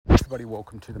everybody,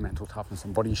 welcome to the Mental Toughness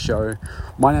and Body Show.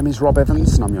 My name is Rob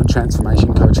Evans and I'm your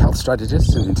transformation coach, health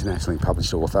strategist and internationally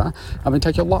published author. I'm going to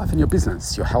take your life and your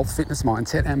business, your health, fitness,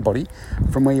 mindset and body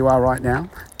from where you are right now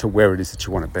to where it is that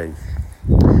you want to be.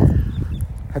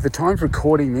 At the time of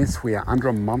recording this, we are under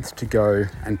a month to go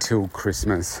until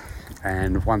Christmas.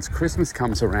 And once Christmas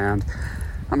comes around,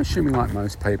 I'm assuming like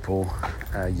most people,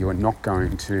 you are not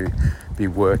going to be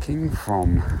working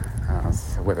from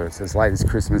whether it's as late as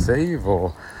Christmas Eve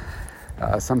or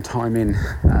sometime in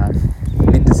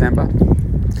mid-December,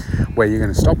 where you're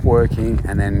going to stop working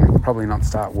and then probably not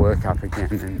start work up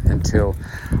again until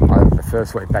either the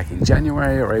first week back in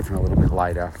January or even a little bit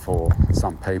later for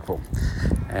some people.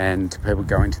 And people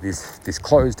go into this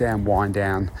close down, wind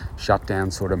down, shut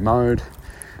down sort of mode,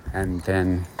 and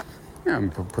then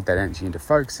put that energy into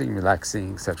focusing,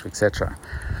 relaxing, etc., etc.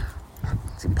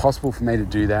 It's impossible for me to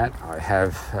do that. I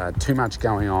have too much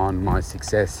going on. My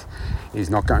success is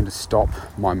not going to stop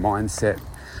my mindset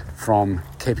from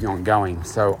keeping on going.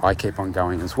 So I keep on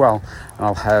going as well. And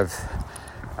I'll have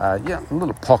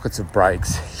little pockets of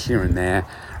breaks here and there,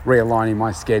 realigning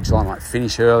my schedule. I might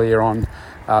finish earlier on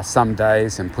some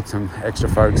days and put some extra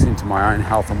focus into my own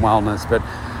health and wellness. But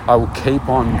I will keep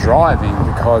on driving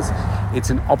because it's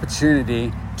an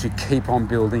opportunity to keep on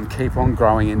building, keep on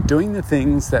growing and doing the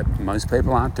things that most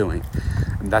people aren't doing.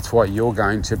 And that's why you're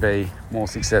going to be more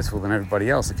successful than everybody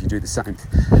else if you do the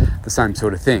same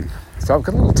sort of thing. So I've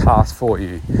got a little task for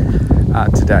you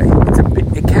today.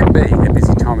 It can be a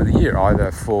busy time of the year,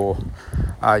 either for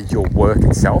your work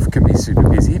itself can be super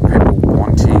busy, people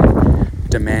wanting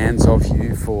demands of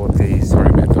you for sorry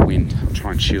about the wind, I'll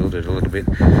try and shield it a little bit,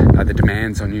 the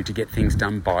demands on you to get things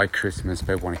done by Christmas.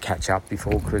 People want to catch up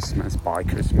before Christmas, by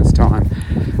Christmas time.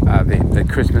 The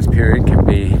Christmas period can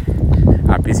be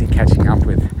busy catching up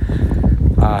with,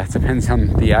 it depends on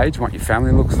the age, what your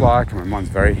family looks like. I mean, mine's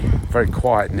very, very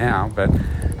quiet now, but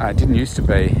it didn't used to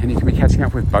be. And you can be catching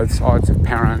up with both sides of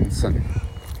parents and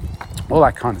all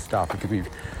that kind of stuff. It can be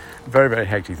very, very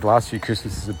hectic. The last few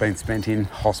Christmases have been spent in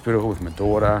hospital with my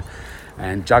daughter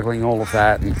and juggling all of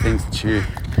that and things that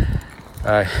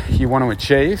you want to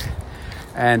achieve,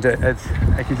 and it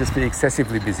can just be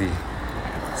excessively busy.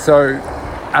 So,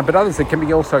 but others, it can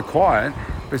be also quiet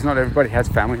because not everybody has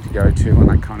family to go to and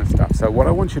that kind of stuff. So what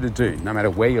I want you to do, no matter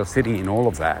where you're sitting in all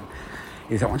of that,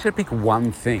 is I want you to pick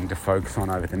one thing to focus on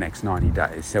over the next 90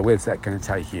 days. So where's that going to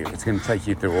take you? It's going to take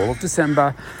you through all of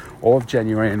December, all of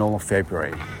January and all of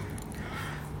February.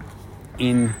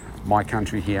 In my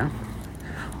country here,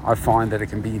 I find that it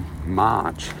can be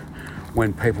March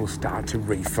when people start to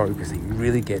refocus and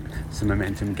really get some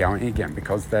momentum going again,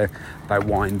 because they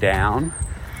wind down,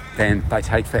 then they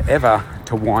take forever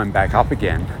to wind back up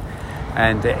again.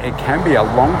 And it can be a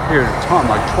long period of time,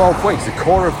 like 12 weeks, a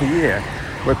quarter of the year,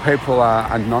 where people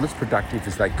are not as productive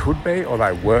as they could be or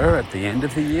they were at the end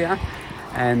of the year.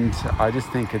 And I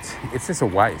just think it's just a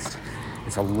waste.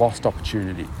 It's a lost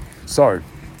opportunity. So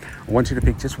I want you to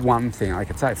pick just one thing. I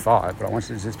could say 5, but I want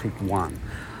you to just pick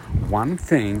one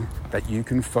thing that you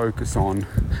can focus on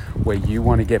where you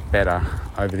want to get better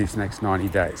over this next 90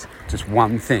 days. Just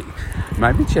one thing.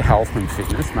 Maybe it's your health and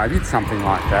fitness. Maybe it's something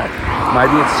like that.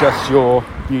 Maybe it's just your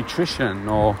nutrition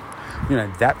or,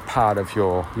 that part of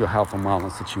your health and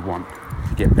wellness that you want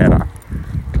to get better.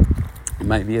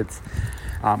 Maybe it's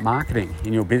marketing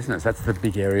in your business. That's the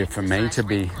big area for me to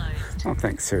be. Oh,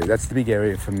 thanks, Sue. That's the big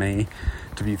area for me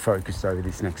to be focused over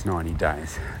this next 90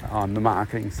 days on the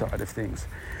marketing side of things.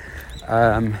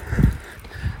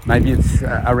 Maybe it's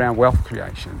around wealth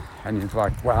creation, and it's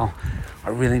like, well, I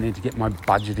really need to get my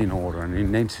budget in order, and you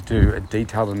need to do a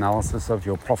detailed analysis of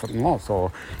your profit and loss.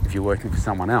 Or if you're working for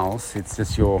someone else, it's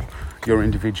just your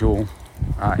individual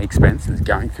expenses,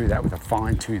 going through that with a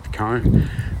fine-tooth comb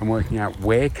and working out,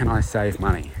 where can I save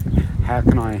money? How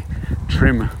can I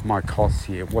trim my costs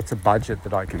here? What's a budget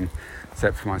that I can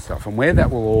set for myself? And where that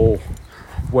will all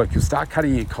work, you'll start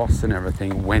cutting your costs and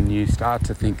everything when you start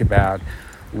to think about,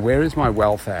 where is my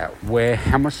wealth at?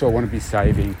 How much do I want to be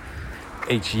saving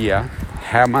each year?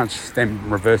 How much? Then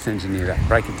reverse engineer that.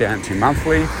 Break it down to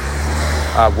monthly,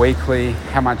 weekly.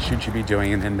 How much should you be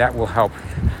doing? And then that will help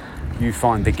you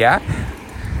find the gap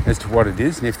as to what it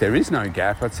is. And if there is no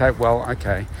gap, I'd say, well,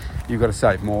 okay, you've got to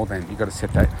save more then. You've got to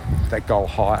set that goal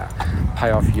higher.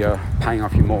 Paying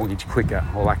off your mortgage quicker,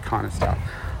 all that kind of stuff.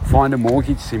 Find a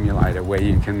mortgage simulator where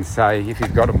you can say, if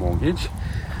you've got a mortgage,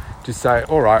 just say,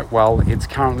 all right, well, it's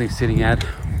currently sitting at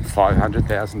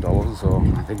 $500,000,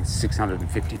 or I think it's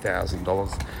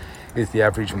 $650,000 is the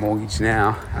average mortgage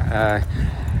now,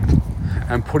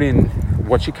 and put in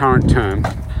what's your current term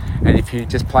And if you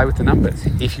just play with the numbers,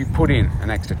 if you put in an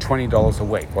extra $20 a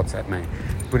week, what's that mean?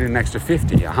 Put in an extra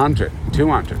 50, 100,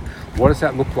 200. What does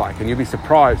that look like? And you'll be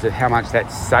surprised at how much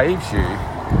that saves you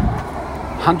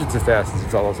hundreds of thousands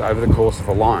of dollars over the course of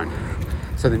a loan.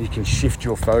 So then you can shift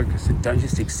your focus and don't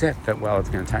just accept that, well, it's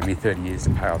going to take me 30 years to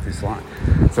pay off this loan.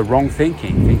 It's the wrong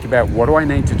thinking. Think about, what do I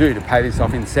need to do to pay this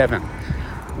off in 7?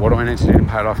 What do I need to do to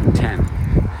pay it off in 10?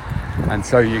 And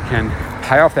so you can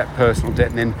pay off that personal debt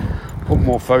and then put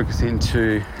more focus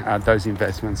into those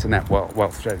investments and that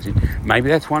wealth strategy. Maybe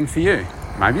that's one for you.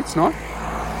 Maybe it's not.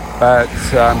 But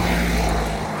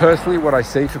personally, what I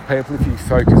see for people, if you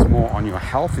focus more on your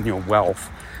health and your wealth,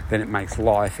 then it makes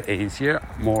life easier,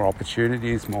 more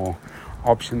opportunities, more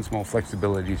options, more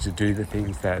flexibility to do the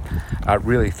things that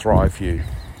really thrive for you.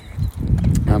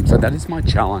 So that is my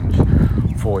challenge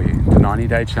for you, the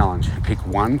 90-day challenge. Pick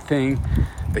one thing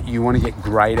that you want to get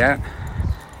great at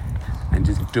and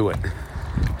just do it.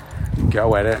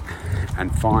 Go at it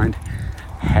and find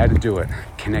how to do it.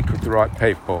 Connect with the right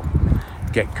people.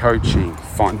 Get coaching.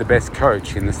 Find the best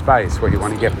coach in the space where you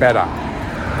want to get better.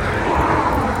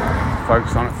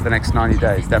 Focus on it for the next 90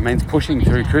 days. That means pushing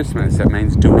through Christmas. That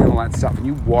means doing all that stuff. And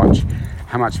you watch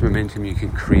how much momentum you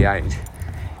can create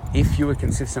if you are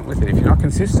consistent with it. If you're not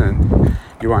consistent,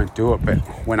 you won't do it. But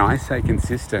when I say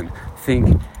consistent,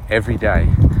 think every day.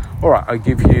 All right, I'll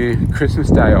give you Christmas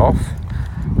Day off,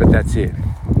 but that's it.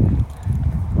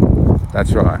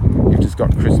 That's right. You've just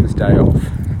got Christmas Day off.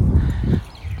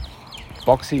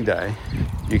 Boxing Day,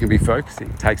 you can be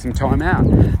focusing. Take some time out.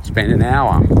 Spend an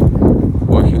hour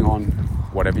working on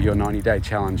whatever your 90-day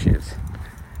challenge is.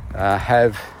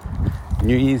 Have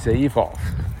New Year's Eve off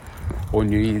or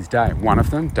New Year's Day. One of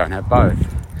them, don't have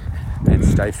both. And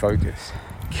stay focused.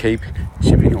 Keep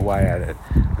chipping away at it.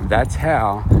 And that's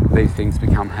how these things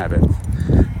become habits.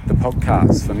 The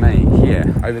podcast for me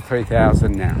here, over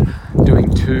 3,000 now.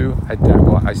 Doing 2 a day.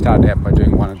 Well, I started out by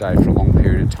doing 1 a day for a long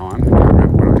period of time. I can't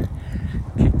remember what I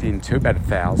kicked into, about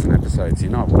 1,000 episodes. You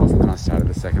know, it wasn't. Then I started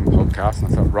the second podcast and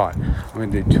I thought, right, I'm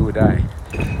going to do 2 a day.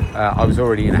 I was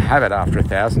already in a habit after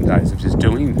 1,000 days of just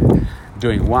doing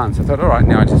one. So I thought, all right,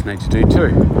 now I just need to do 2.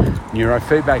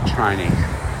 Neurofeedback training.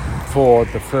 For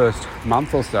the first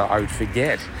month or so, I would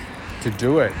forget to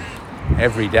do it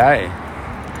every day.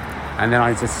 And then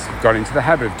I just got into the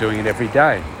habit of doing it every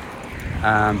day.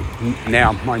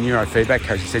 Now, my neurofeedback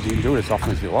coach said you can do it as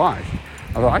often as you like.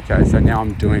 I thought, okay, so now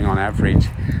I'm doing on average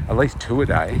at least 2 a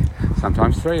day,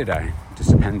 sometimes 3 a day. It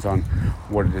just depends on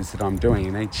what it is that I'm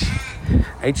doing. And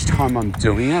each time I'm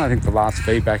doing it, I think the last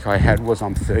feedback I had was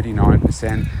I'm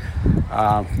 39%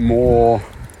 more.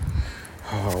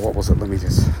 What was it? I'm going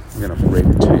to read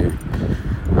it to you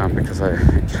because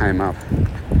it came up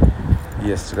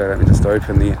yesterday. Let me just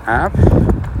open the app.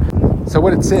 So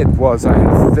what it said was I had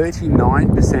a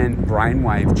 39%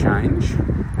 brainwave change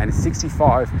and a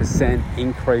 65%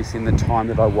 increase in the time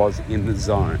that I was in the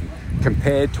zone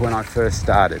compared to when I first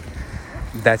started.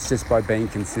 That's just by being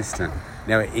consistent.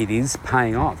 Now, it is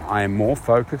paying off. I am more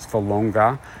focused for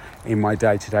longer in my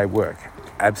day-to-day work.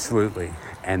 Absolutely.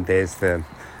 And there's the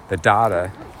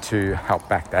data to help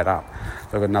back that up.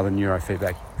 So I've got another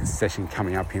neurofeedback session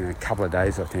coming up in a couple of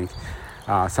days, I think.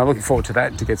 So I'm looking forward to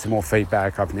that, to get some more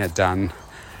feedback. I've now done,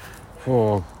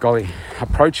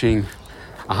 approaching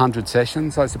 100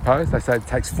 sessions, I suppose. They say it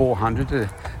takes 400 to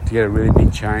get a really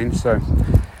big change. So,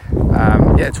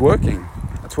 it's working.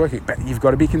 It's working. But you've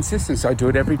got to be consistent, so I do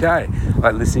it every day.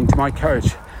 Like listening to my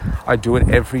coach, I do it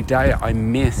every day. I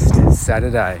missed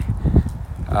Saturday,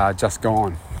 just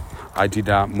gone. I did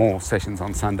more sessions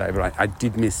on Sunday, but I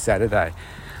did miss Saturday.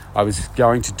 I was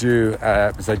going to do,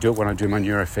 because I do it when I do my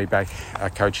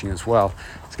neurofeedback coaching as well.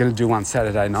 I was going to do one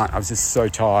Saturday night. I was just so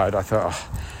tired. I thought,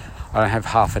 I don't have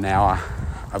half an hour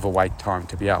of awake time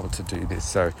to be able to do this.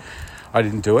 So I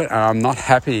didn't do it. And I'm not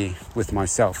happy with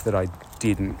myself that I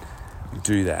didn't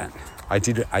do that. I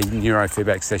did a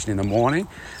neurofeedback session in the morning.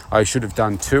 I should have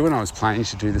done 2, and I was planning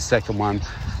to do the second one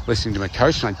listening to my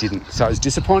coach, and I didn't. So I was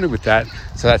disappointed with that.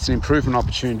 So that's an improvement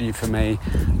opportunity for me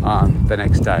the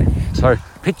next day. So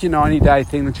pick your 90-day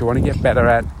thing that you want to get better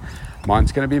at.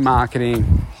 Mine's going to be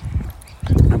marketing,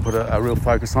 and put a real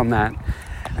focus on that,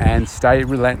 and stay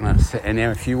relentless. And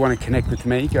now if you want to connect with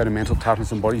me, go to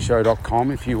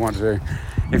mentaltoughnessandbodyshow.com. If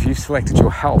you've selected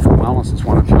your health and wellness as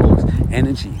one of yours,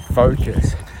 energy,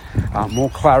 focus, more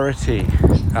clarity,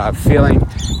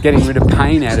 getting rid of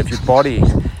pain out of your body,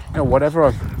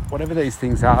 whatever these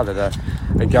things are that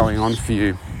are going on for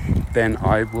you, then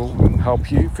I will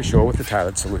help you for sure with a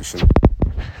tailored solution.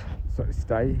 So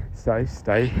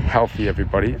stay healthy,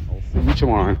 everybody. I'll see you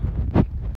tomorrow.